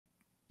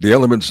The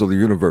elements of the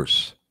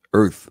universe,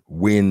 earth,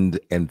 wind,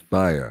 and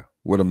fire.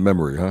 What a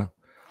memory, huh?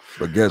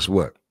 But guess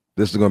what?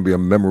 This is going to be a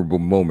memorable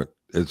moment.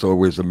 It's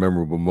always a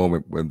memorable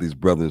moment when these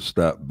brothers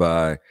stop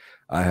by.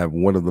 I have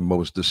one of the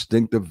most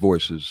distinctive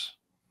voices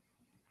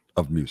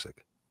of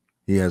music.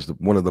 He has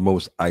one of the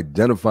most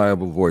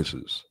identifiable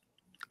voices.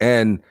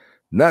 And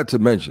not to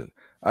mention,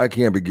 I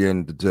can't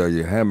begin to tell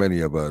you how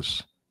many of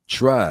us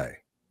try.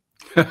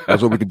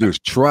 That's what we can do is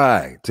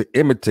try to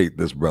imitate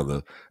this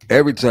brother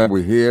every time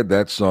we hear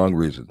that song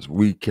Reasons.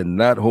 We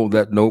cannot hold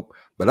that note,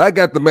 but I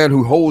got the man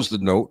who holds the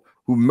note,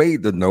 who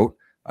made the note.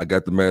 I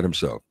got the man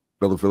himself.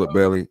 Brother Philip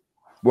Bailey,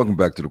 welcome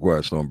back to the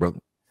Quiet Storm, brother.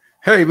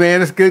 Hey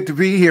man, it's good to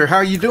be here.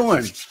 How you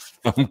doing?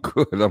 I'm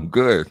good. I'm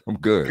good. I'm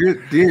good.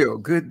 Good deal.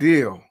 Good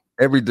deal.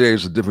 Every day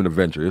is a different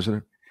adventure, isn't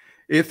it?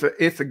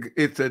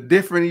 It's a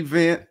different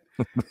event.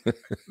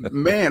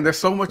 Man, there's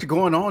so much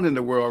going on in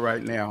the world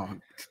right now.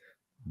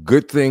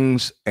 Good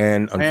things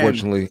and And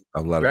unfortunately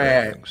a lot of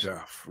bad bad things.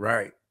 stuff,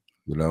 right?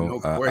 You know,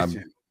 No I'm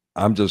question.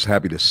 I'm just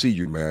happy to see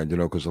you, man. You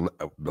know, because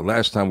the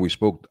last time we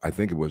spoke, I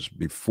think it was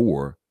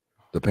before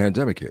the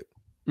pandemic hit,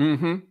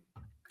 Mm-hmm.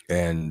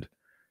 and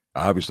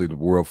obviously the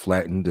world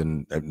flattened,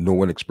 and no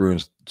one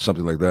experienced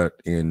something like that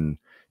in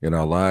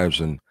our lives,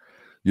 and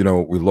you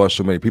know we lost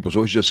so many people.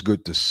 So it's just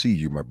good to see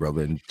you, my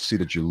brother, and see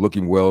that you're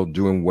looking well,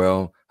 doing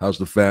well. How's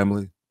the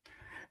family?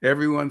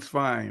 Everyone's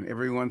fine.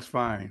 Everyone's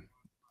fine.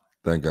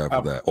 Thank God for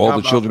How, that. All how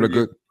the about children for are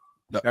you? good.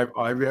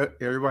 No,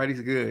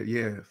 Everybody's good.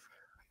 Yes.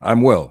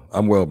 I'm well.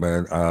 I'm well,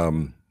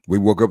 man. We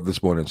woke up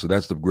this morning, so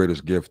that's the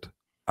greatest gift.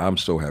 I'm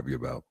so happy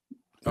about. You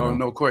Oh, know.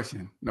 no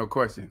question. No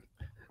question.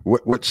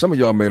 What some of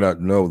y'all may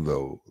not know,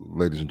 though,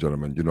 ladies and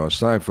gentlemen, you know,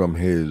 aside from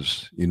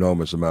his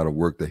enormous amount of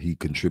work that he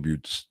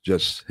contributes,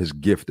 just his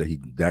gift that he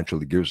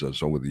naturally gives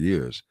us over the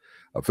years,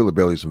 Philip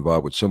Bailey's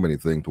involved with so many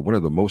things. But one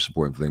of the most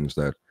important things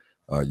that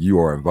you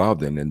are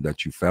involved in and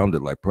that you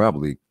founded like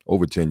probably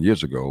over 10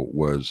 years ago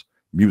was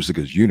Music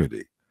is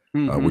Unity,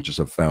 Mm-hmm. which is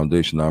a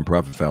foundation,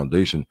 nonprofit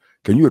foundation.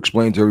 Can you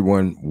explain to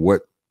everyone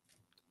what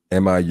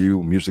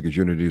MIU, Music is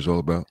Unity, is all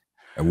about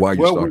and why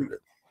you Well, started it?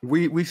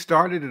 we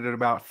started it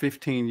about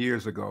 15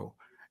 years ago,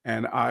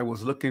 and I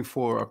was looking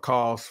for a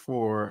cause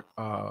for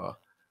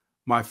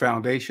my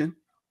foundation,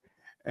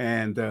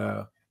 and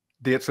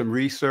did some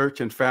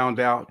research and found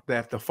out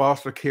that the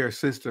foster care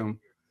system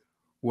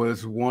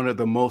was one of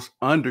the most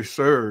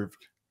underserved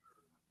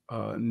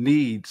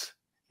needs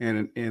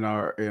in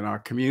our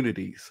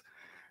communities,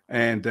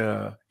 and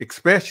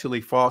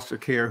especially foster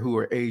care who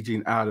are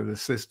aging out of the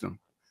system.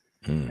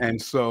 Mm.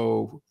 And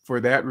so, for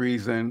that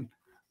reason,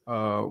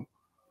 uh,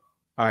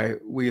 I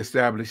we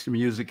established the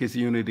Music is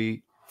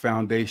Unity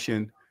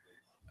Foundation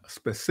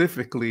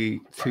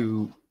specifically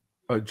to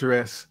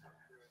address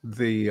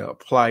the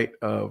plight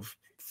of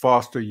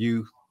foster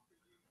youth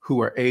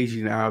who are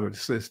aging out of the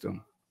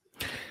system.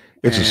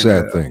 It's a And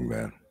sad thing,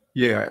 man.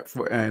 yeah,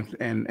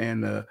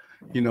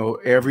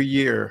 every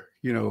year,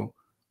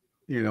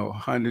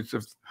 hundreds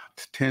of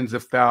tens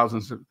of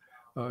thousands of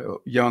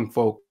young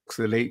folks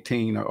at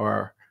 18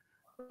 are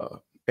uh,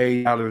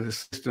 aging out of the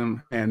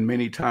system, and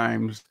many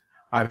times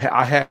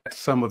I had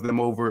some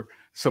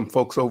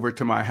folks over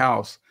to my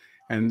house,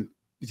 and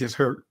just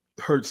heard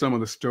some of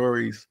the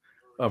stories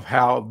of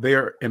how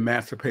their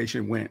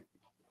emancipation went.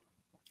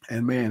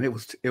 And man, it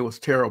was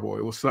terrible.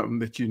 It was something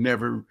that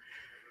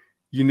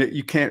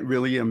you can't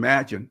really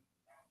imagine.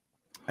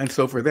 And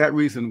so for that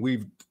reason,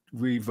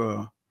 we've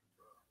uh,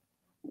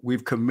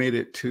 we've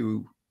committed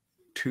to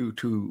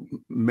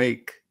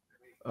make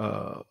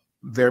uh,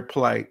 their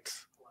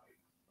plights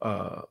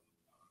uh,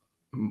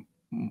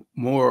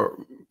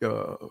 more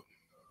uh,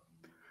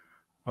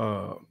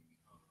 uh,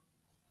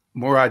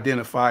 more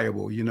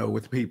identifiable,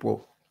 with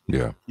people,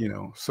 Yeah,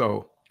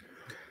 So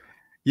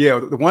yeah,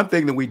 the one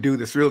thing that we do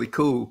that's really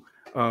cool,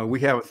 we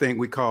have a thing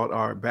we call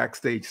our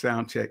backstage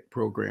sound check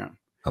program,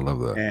 I love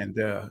that.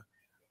 and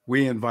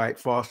we invite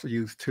foster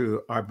youth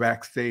to our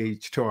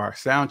backstage to our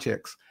sound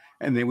checks,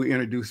 and then we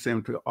introduce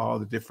them to all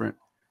the different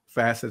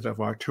facets of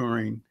our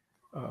touring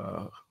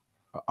uh,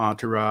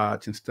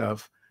 entourage and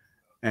stuff,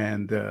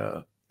 and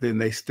then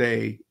they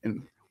stay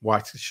and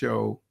watch the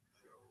show,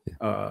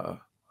 uh,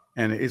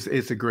 and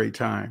it's a great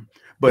time.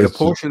 But a It's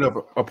portion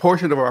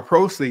of our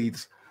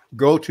proceeds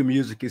go to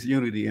Music is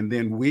Unity, and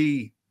then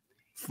we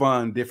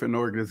fund different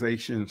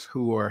organizations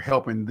who are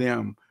helping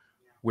them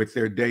with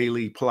their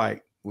daily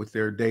plight, with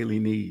their daily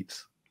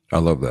needs. I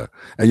love that.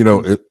 And you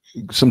know,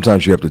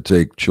 sometimes you have to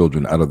take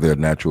children out of their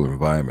natural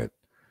environment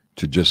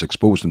to just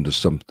expose them to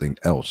something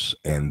else,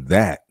 and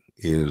that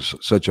is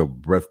such a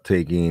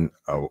breathtaking,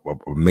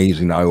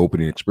 amazing,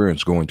 eye-opening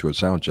experience going to a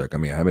sound check. I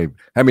mean,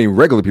 how many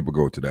regular people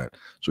go to that?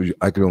 So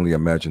I can only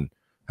imagine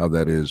how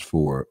that is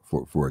for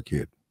a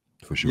kid,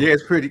 for Yeah, sure.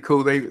 it's pretty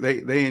cool.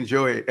 They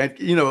enjoy it,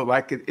 and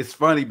like it's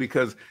funny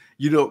because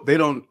they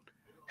don't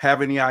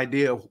have any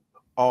idea of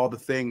all the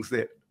things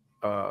that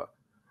uh,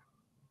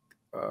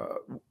 uh,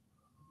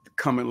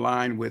 come in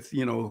line with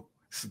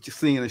just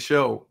seeing a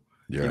show.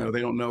 Yeah.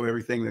 They don't know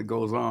everything that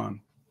goes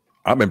on.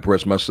 I'm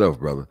impressed myself,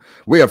 brother.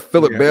 We have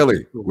Philip Yeah,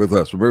 Bailey cool. with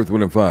us from Earth,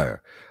 Wind, and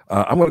Fire.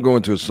 I'm going to go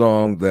into a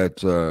song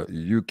that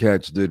you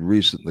cats did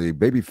recently.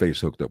 Babyface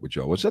hooked up with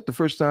y'all. Was that the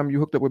first time you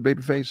hooked up with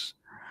Babyface?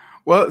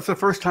 Well, it's the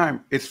first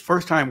time. It's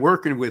first time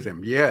working with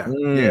him. Yeah, yeah,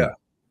 Mm.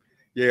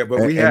 yeah. But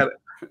And, we and had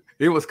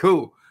it was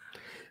cool.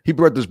 he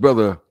brought this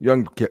brother,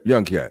 young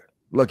cat,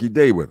 Lucky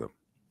Day, with him.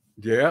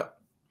 Yeah.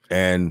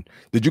 And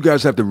did you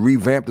guys have to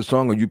revamp the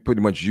song, or you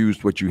pretty much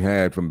used what you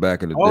had from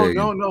back in the Oh day?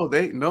 no, no,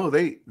 they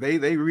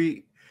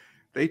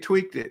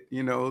tweaked it.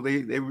 You know,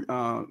 they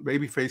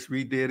Babyface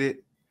redid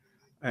it,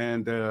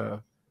 and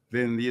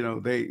then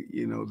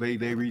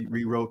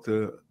rewrote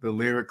the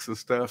lyrics and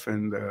stuff,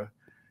 and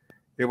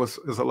it was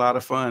a lot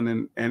of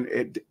fun,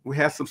 and we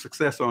had some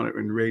success on it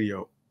in the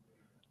radio.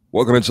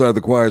 Welcome inside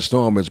the Quiet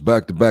Storm. It's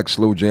back to back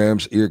slow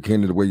jams, ear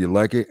candy the way you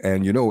like it.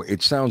 And you know,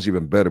 it sounds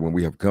even better when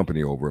we have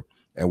company over.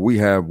 And we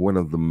have one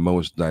of the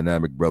most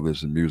dynamic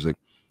brothers in music.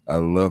 I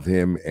love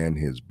him and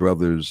his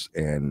brothers.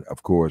 And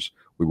of course,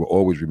 we will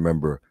always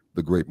remember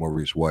the great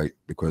Maurice White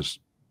because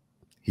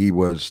he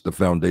was the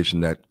foundation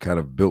that kind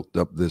of built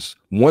up this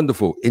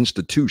wonderful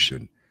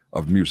institution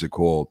of music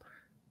called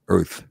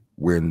Earth,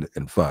 Wind,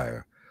 and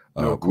Fire.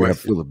 No We have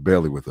question. Philip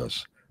Bailey with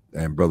us.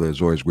 And brother,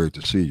 it's always great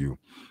to see you.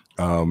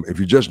 If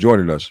you're just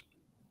joining us,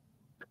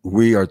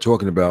 we are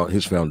talking about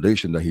his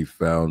foundation that he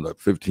found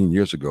 15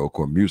 years ago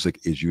called Music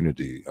is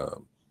Unity,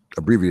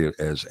 abbreviated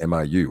as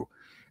MIU.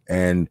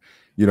 And,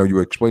 you know, you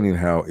were explaining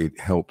how it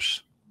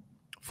helps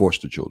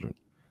foster children.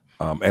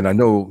 And I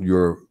know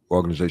your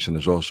organization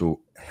has also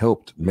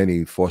helped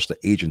many foster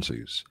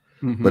agencies,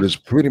 but Hmm. it's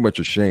pretty much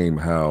a shame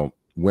how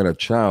when a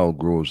child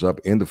grows up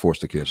in the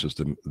foster care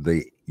system,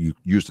 you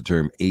use the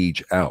term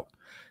age out.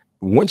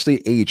 Once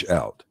they age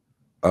out,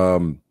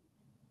 um,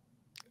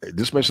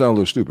 this may sound a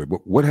little stupid,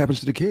 but what happens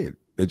to the kid?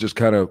 They just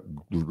kind of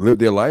live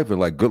their life and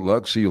like, good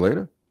luck, see you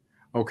later.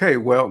 Okay,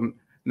 well,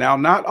 now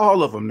not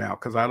all of them now,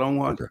 because I don't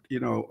want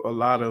Okay, a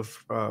lot of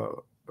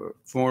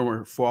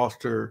former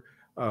foster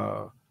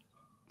uh,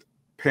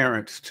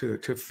 parents to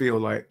feel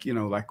like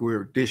like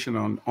we're dishing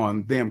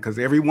on them, because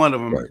every one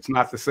of them, right, it's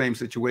not the same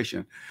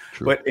situation.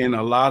 true. But in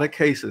a lot of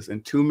cases,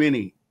 and too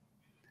many,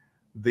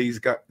 these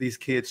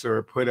kids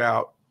are put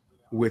out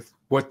with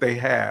what they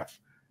have,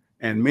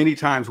 and many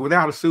times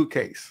without a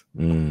suitcase,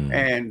 Mm,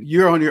 and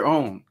you're on your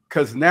own,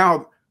 because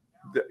now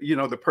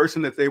the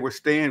person that they were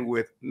staying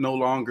with no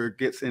longer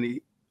gets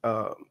any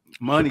uh,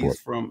 monies support.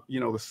 from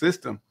the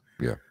system.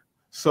 Yeah.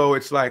 So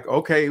it's like,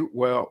 okay,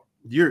 well,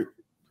 you're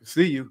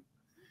see you.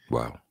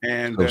 Wow.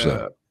 And So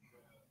sad.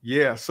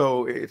 yeah,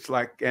 so it's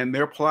like, and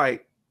their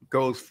plight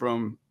goes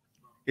from,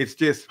 it's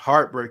just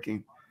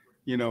heartbreaking,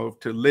 to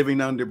living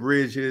under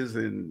bridges,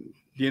 and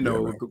Yeah,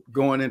 man.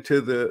 going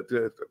into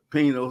the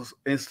penal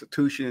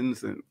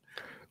institutions, and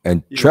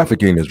And you know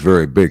trafficking is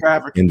very big in the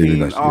trafficking,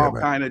 United States. Yeah, all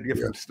man. kind of Yeah.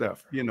 different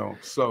stuff.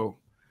 So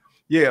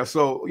yeah,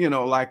 so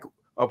like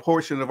a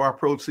portion of our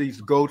proceeds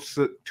goes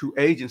to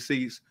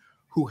agencies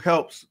who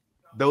helps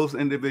those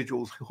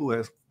individuals who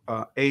has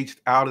aged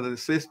out of the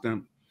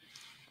system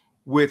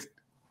with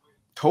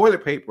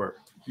toilet paper,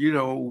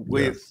 Yeah.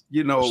 with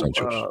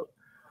Essentials.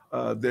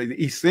 the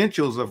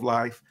essentials of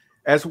life,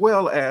 as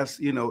well as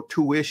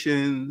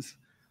tuitions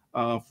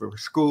for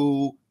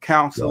school, Wow.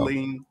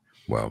 counseling.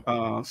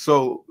 Wow.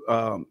 So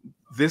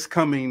this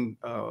coming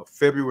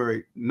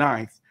February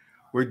 9th,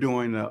 we're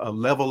doing a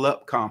level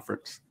up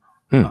conference.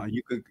 Hmm.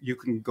 You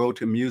can go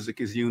to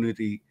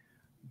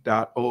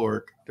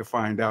musicisunity.org to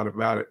find out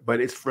about it, but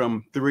it's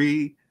from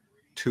 3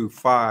 to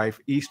 5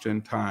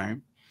 Eastern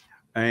time.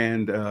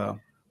 And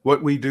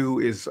what we do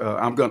is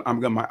I'm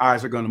gonna my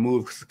eyes are gonna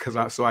move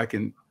because so I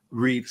can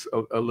read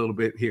a little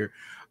bit here.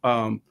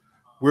 Um,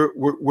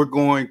 we're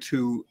going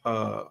to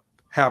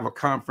have a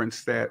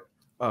conference that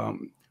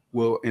um,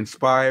 will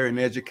inspire and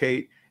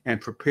educate and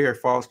prepare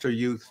foster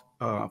youth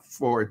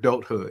for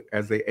adulthood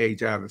as they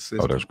age out of the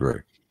Oh, that's system.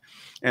 great.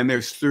 And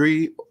there's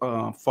three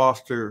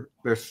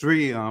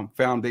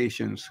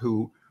foundations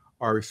who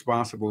are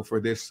responsible for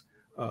this.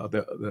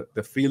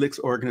 The Felix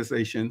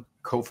organization,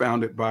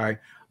 co-founded by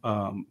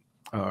um,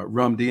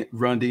 Run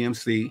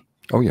DMC,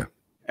 Oh, yeah.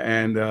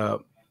 and a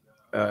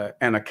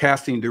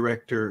casting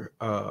director,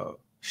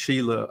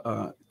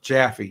 Sheila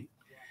Jaffe,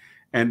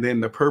 and then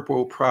the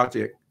Purple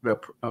Project, the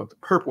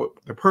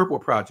Purple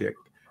Project,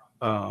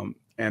 and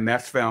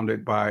that's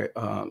founded by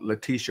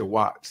Letitia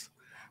Watts.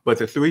 But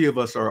the three of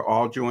us are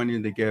all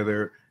joining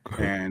together, Good.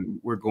 and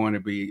we're going to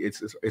be.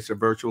 It's a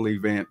virtual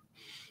event,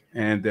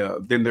 and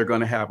then they're going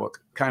to have a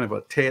kind of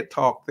a TED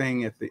Talk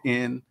thing at the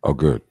end Oh,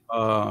 good.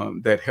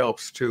 that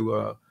helps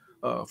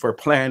for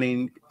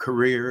planning,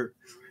 career,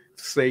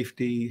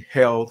 safety,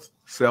 health,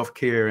 self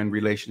care, and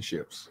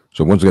relationships.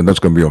 So once again, that's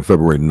going to be on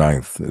February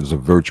 9th. It's a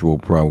virtual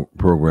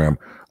program.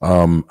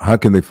 How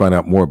can they find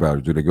out more about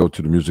it? Do they go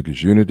to the Music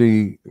is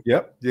Unity?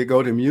 Yep. You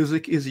go to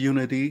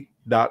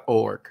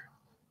musicisunity.org.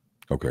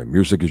 Okay,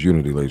 Music is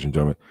Unity, ladies and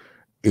gentlemen.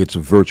 It's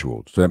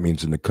virtual. So that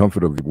means in the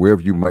comfort of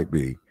wherever you might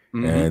be.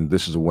 Mm-hmm. And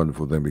this is a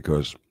wonderful thing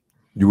because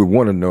you would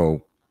want to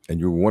know and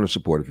you would want to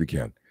support if you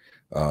can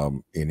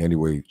in any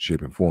way,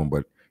 shape, and form.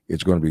 But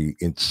It's going to be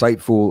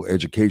insightful,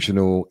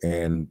 educational,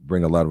 and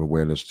bring a lot of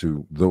awareness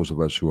to those of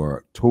us who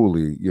are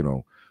totally,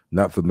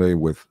 not familiar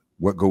with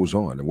what goes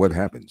on and what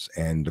happens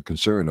and the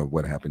concern of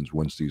what happens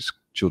once these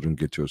children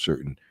get to a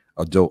certain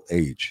adult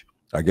age.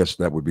 I guess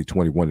that would be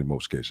 21 in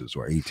most cases,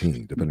 or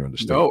 18, depending on the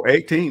state. No,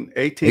 18,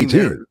 18 18.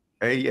 there,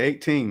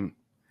 18, Ooh,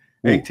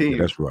 yeah, 18.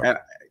 that's rough.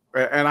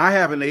 And I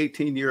have an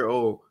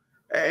 18-year-old,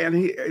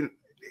 and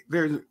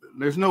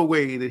there's no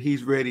way that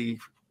he's ready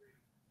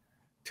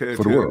For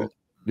the world.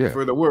 Yeah.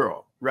 for the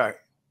world. Right.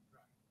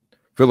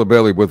 Philip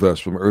Bailey with us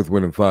from Earth,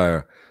 Wind, and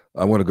Fire.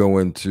 I want to go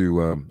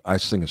into I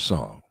Sing a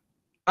Song.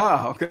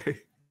 Ah, okay.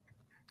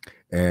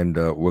 And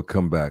we'll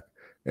come back.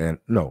 And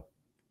no,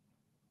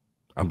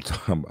 I'm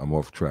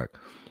off track.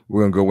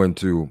 We're gonna go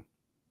into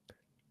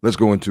let's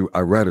go into I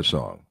Write a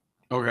Song.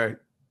 Okay.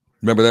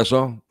 Remember that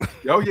song?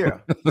 Oh yeah.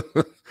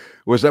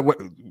 Was that what?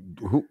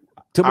 Who?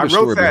 Tell me I the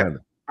wrote story that. behind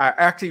it. I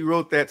actually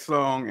wrote that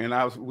song, and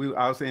I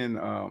was in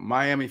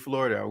Miami,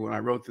 Florida when I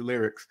wrote the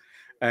lyrics,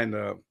 and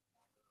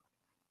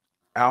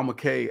Al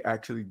McKay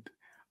actually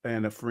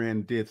and a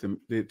friend did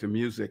the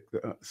music,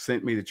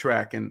 sent me the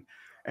track, and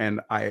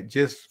I had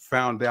just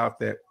found out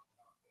that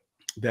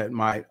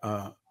my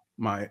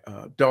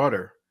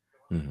daughter,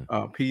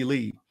 P.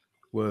 Lee,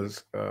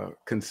 was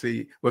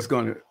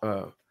going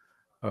to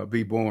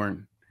be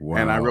born,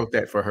 and I Wow. wrote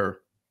that for her.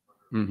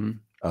 Mm-hmm.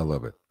 I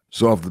love it.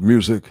 Soft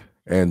music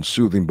and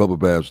soothing bubble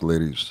baths,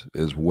 ladies,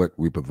 is what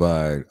we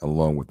provide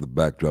along with the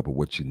backdrop of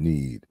what you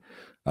need.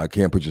 I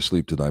can't put you to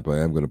sleep tonight, but I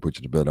am going to put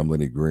you to bed. I'm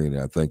Lenny Green,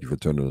 and I thank you for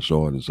turning us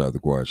on inside the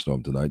Quiet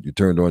Storm tonight. You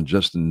turned on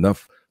just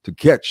enough to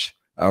catch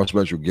our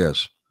special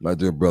guest, my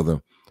dear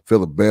brother,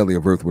 Philip Bailey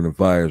of Earth, Wind, and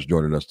Fire is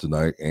joining us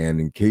tonight.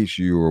 And in case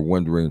you are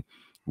wondering,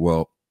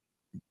 well,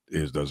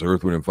 does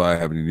Earth, Wind, and Fire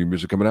have any new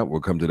music coming out?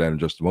 We'll come to that in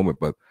just a moment.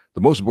 But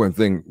the most important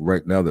thing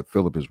right now that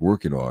Philip is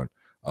working on,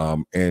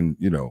 and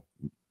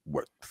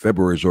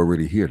February is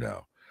already here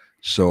now.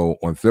 So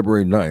on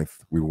February 9th,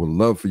 we would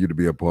love for you to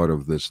be a part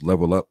of this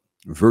Level Up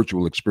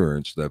virtual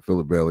experience that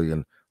Philip Bailey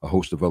and a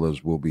host of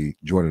others will be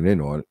joining in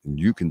on. And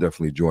you can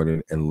definitely join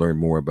in and learn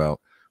more about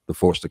the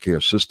foster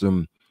care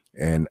system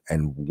and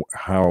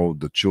how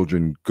the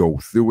children go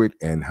through it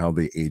and how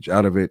they age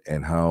out of it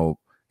and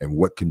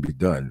what can be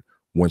done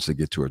once they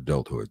get to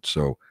adulthood.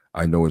 So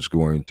I know it's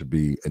going to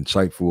be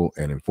insightful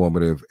and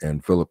informative.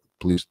 And Philip,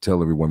 please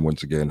tell everyone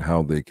once again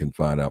how they can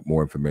find out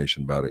more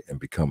information about it and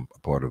become a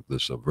part of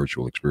this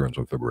virtual experience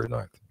on February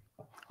 9th.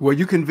 Well,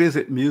 you can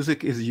visit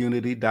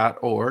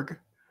musicisunity.org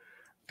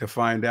to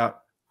find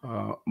out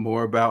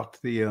more about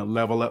the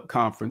Level Up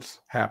Conference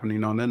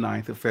happening on the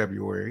 9th of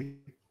February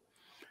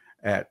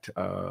at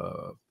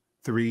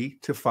 3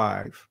 to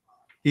 5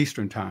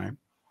 Eastern Time,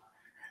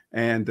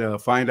 and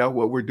find out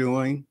what we're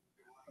doing,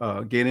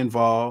 get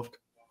involved,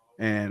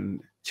 and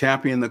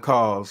champion the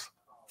cause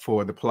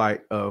for the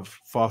plight of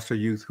foster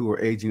youth who are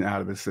aging out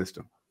of the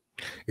system.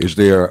 Is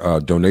there a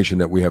donation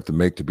that we have to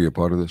make to be a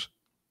part of this?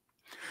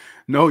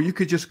 No, you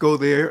could just go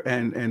there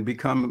and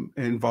become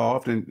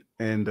involved, and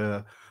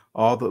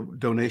all the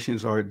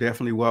donations are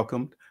definitely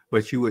welcomed.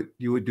 But you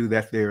would do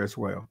that there as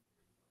well.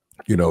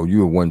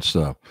 You once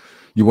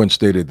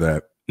stated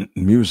that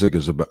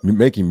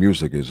making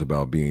music is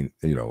about being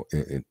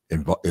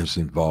is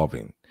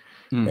involving,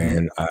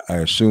 and I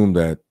assume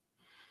that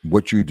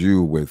what you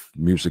do with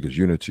Music is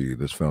Unity,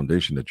 this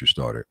foundation that you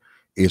started,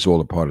 is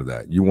all a part of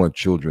that. You want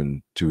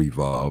children to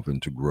evolve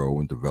and to grow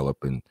and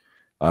develop, and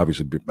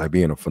obviously by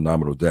being a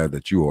phenomenal dad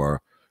that you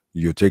are,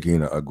 you're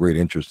taking a great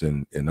interest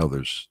in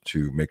others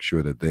to make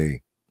sure that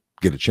they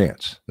get a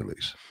chance at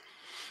least.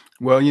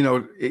 Well,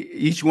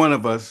 each one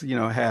of us,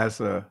 has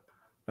an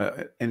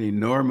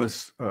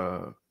enormous,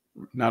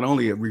 not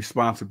only a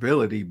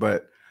responsibility,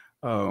 but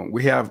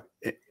we have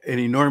an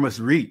enormous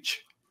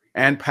reach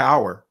and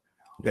power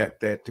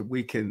that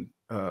we can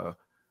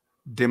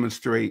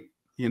demonstrate,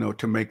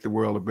 to make the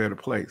world a better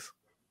place.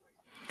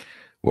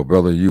 Well,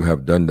 brother, you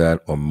have done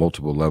that on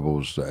multiple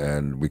levels,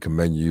 and we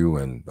commend you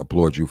and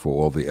applaud you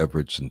for all the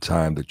efforts and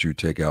time that you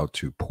take out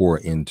to pour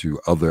into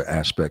other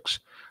aspects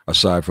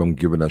aside from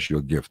giving us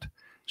your gift.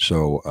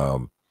 So,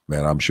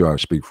 man, I'm sure I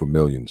speak for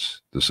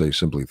millions to say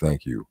simply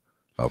thank you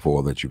for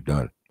all that you've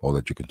done, all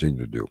that you continue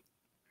to do.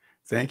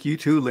 Thank you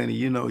too, Lenny.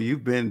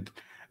 You've been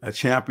a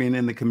champion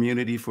in the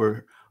community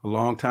for a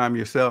long time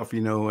yourself,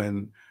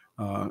 and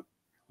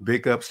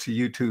big ups to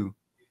you too.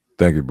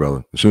 Thank you,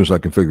 brother. As soon as I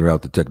can figure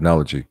out the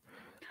technology,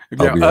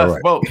 yeah, I'll be us all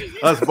right.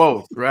 both, us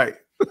both, right?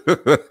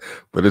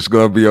 But it's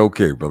going to be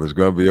okay, brother. It's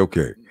going to be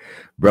okay,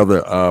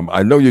 brother.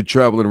 I know you're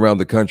traveling around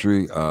the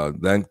country.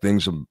 Then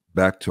things are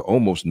back to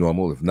almost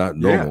normal, if not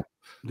normal.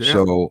 Yeah.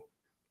 So,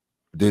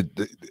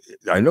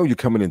 I know you're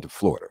coming into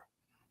Florida.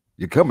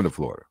 You're coming to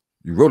Florida.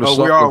 You wrote a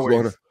song in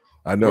Florida.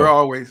 I know.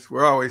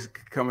 We're always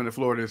coming to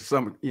Florida.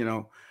 Some,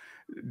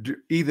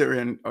 either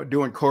in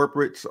doing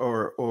corporates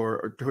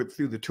or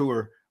through the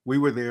tour. We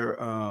were there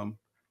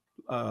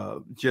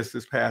just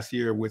this past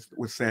year with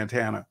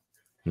Santana,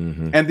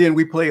 and then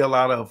we play a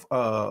lot of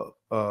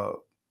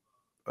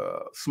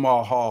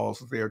small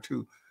halls there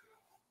too.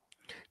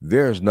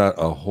 There's not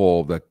a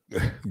hall that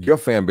your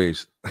fan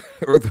base,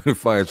 Earth, Wind, and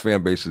Fire's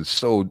fan base is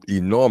so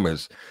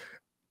enormous.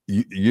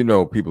 You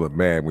know, people are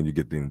mad when you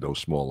get in those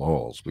smaller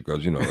halls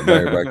because not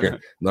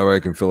everybody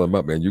can fill them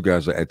up, man. You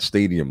guys are at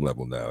stadium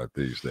level now at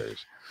these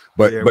days.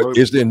 But Yeah,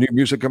 is there new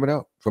music coming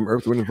out from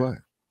Earth, Wind, and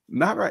Fire?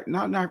 not right,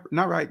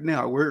 not right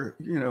now. We're,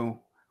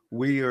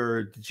 we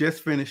are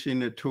just finishing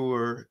the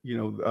tour,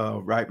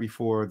 right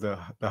before the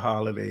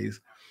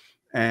holidays,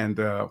 and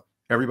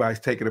everybody's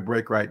taking a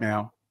break right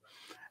now,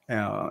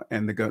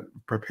 and they're going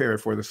prepare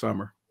for the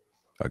summer.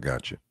 I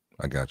got you.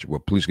 I got you. Well,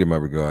 please give my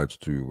regards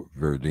to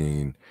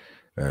Verdine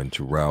and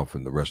to Ralph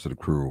and the rest of the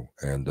crew.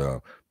 And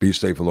be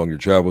safe along your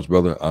travels,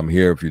 brother. I'm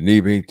here if you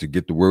need me to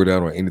get the word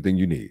out on anything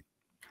you need.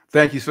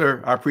 Thank you,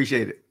 sir. I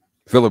appreciate it.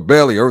 Philip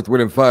Bailey, Earth,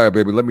 Wind, and Fire,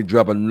 baby. Let me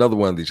drop another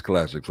one of these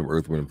classics from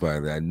Earth, Wind, and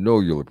Fire that I know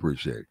you'll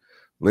appreciate.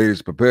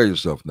 Ladies, prepare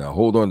yourself now.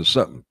 Hold on to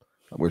something.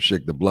 I'm going to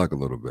shake the block a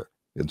little bit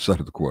inside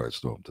of the Quiet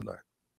Storm tonight.